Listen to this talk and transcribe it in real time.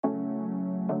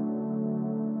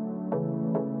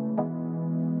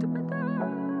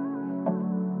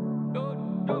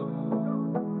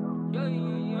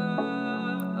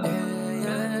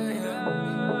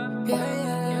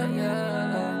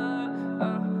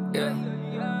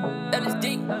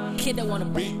Kid that wanna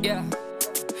be. Yeah.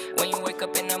 When you wake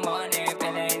up in the morning,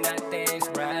 feeling nothing's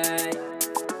right,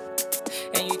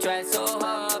 and you try so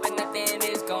hard, but nothing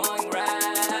is going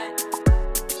right.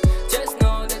 Just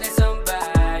know that there's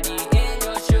somebody in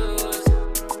your shoes,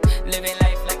 living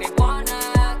life like they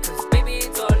wanna, cause baby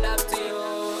it's all up to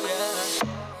you, yeah.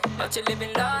 But you're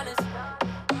living lawless,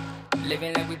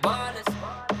 living like we ballers.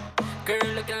 Girl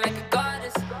looking like a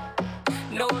goddess.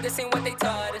 No, this ain't what they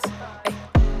taught us. Ay.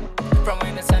 From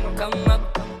when the sun come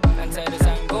up until the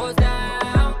sun goes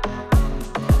down.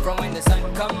 From when the sun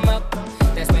come up,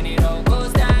 that's when it all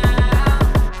goes down.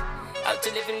 Out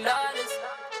to living lawless,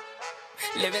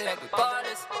 living like we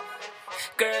ballers.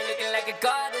 Girl looking like a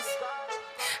goddess,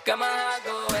 got my heart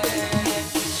going.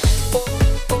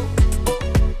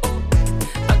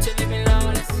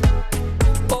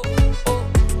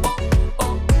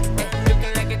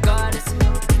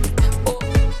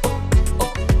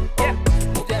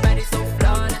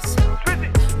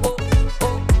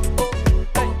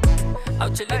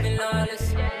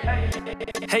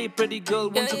 Hey pretty girl,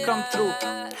 won't you come through?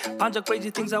 Bunch of crazy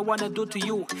things I wanna do to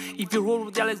you. If you roll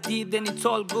with L.S.D, then it's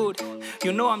all good.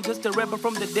 You know I'm just a rapper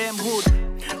from the damn hood.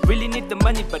 Really need the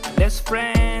money but less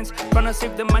friends. Tryna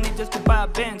save the money just to buy a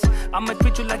Benz. I'ma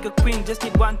treat you like a queen, just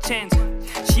need one chance.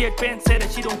 She a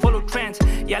trendsetter, she don't follow trends.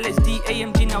 Yeah, L.S.D,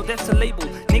 AMG, now that's a label.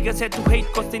 Niggas had to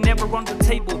hate cause they never on the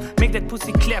table. Make that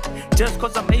pussy clap, just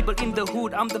cause I'm able. In the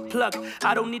hood, I'm the plug,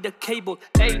 I don't need a cable.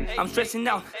 Hey, I'm stressing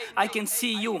out, I can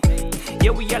see you.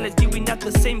 Yeah, we L.S.D, we not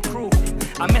the same crew.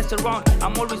 I messed around,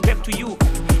 I'm always back to you.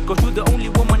 Cause you're the only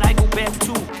woman I go back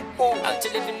to. Out to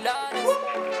living lawless,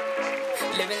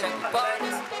 living like a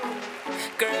ballers.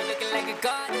 Girl looking like a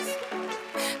goddess,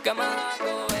 got my heart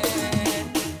going.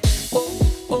 Oh,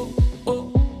 oh,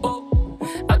 oh, oh.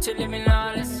 Out to living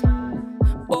lawless.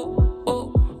 Oh,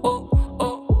 oh, oh,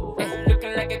 oh. Hey,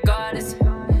 looking like a goddess.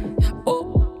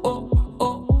 Oh, oh,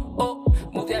 oh, oh.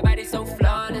 Move that body so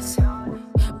flawless.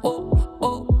 Oh,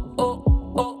 oh, oh,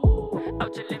 oh.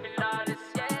 Out to living lawless,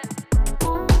 yeah.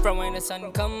 From when the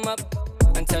sun come up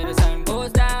until the sun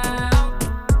goes down.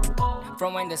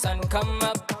 From when the sun come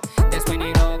up, that's when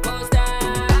it all goes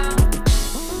down.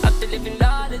 Up to living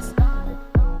lawless,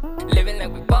 living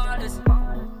like we ballers.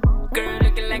 Girl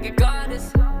looking like a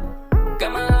goddess,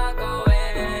 got my heart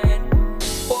going.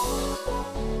 Oh,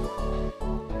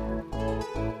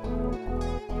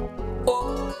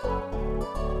 oh.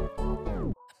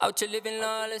 Out to living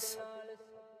lawless.